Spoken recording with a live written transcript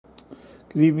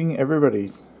Good evening,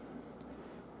 everybody.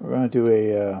 We're going to do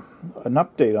an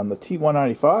update on the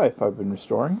T195 I've been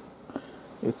restoring.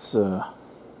 It's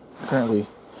currently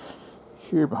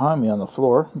here behind me on the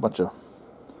floor, a bunch of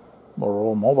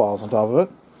Motorola mobiles on top of it.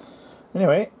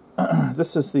 Anyway,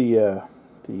 this is the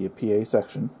PA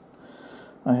section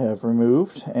I have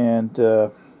removed, and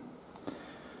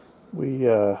we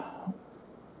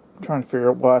trying to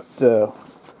figure out what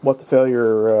the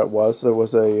failure was. There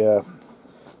was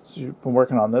so you've been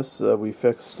working on this. We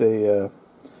fixed a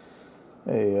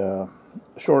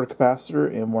shorted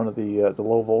capacitor in one of the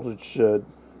low voltage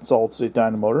solid state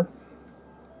dyno motor,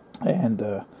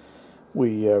 and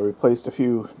we replaced a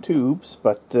few tubes,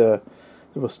 but there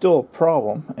was still a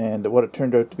problem. And what it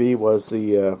turned out to be was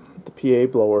the PA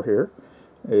blower here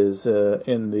is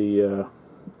in the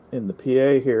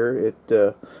PA here.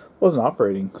 It wasn't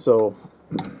operating, so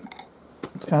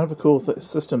it's kind of a cool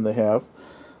system they have.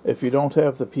 If you don't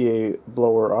have the PA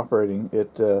blower operating,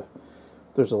 there's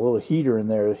a little heater in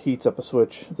there that heats up a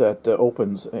switch that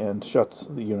opens and shuts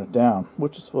the unit down,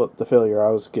 which is what the failure I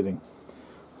was getting.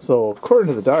 So according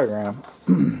to the diagram,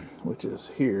 which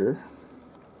is here,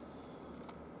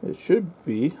 it should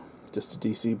be just a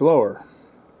DC blower.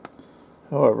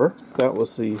 However, that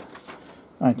was the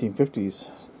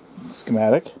 1950s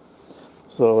schematic.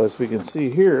 So as we can see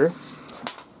here,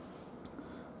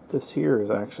 this here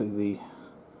is actually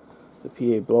the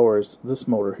PA blower is this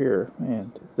motor here,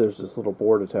 and there's this little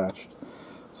board attached.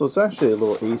 So it's actually a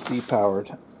little AC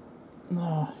powered.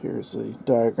 Here's the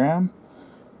diagram.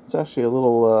 It's actually a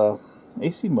little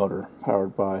AC motor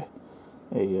powered by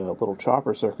a little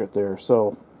chopper circuit there.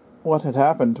 So what had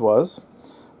happened was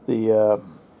that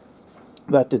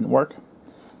didn't work.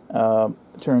 It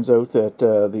turns out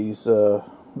that these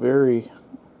very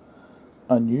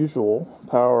unusual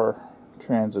power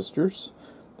transistors,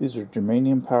 these are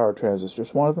germanium power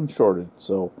transistors. One of them shorted,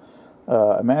 so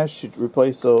I managed to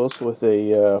replace those with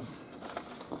I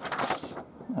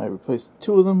replaced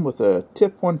two of them with a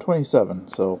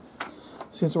T197. So it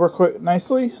seems to work quite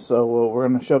nicely. So we're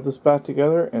going to shove this back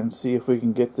together and see if we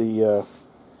can get the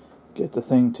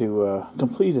thing to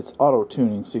complete its auto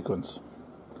tuning sequence.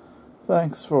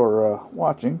 Thanks for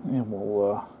watching, and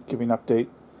we'll give you an update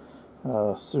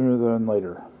sooner than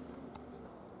later.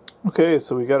 Okay,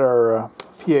 so we got our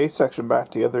PA section back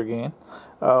together again.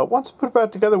 Once we put it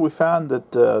back together, we found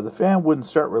that the fan wouldn't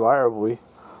start reliably.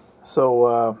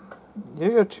 So you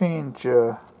gotta change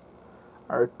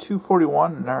our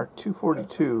 241 and our 242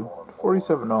 to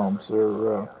 47 ohms.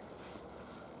 They're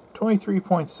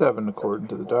 23.7 according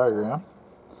to the diagram.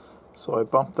 So I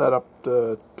bumped that up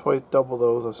to twice double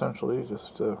those essentially.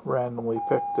 Just randomly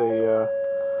picked a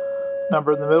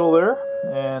number in the middle there,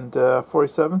 and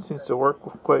 47 seems to work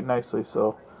quite nicely.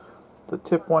 So the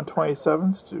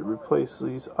T127s to replace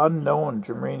these unknown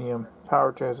germanium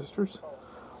power transistors,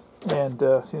 and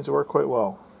seems to work quite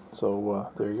well. So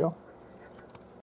there you go.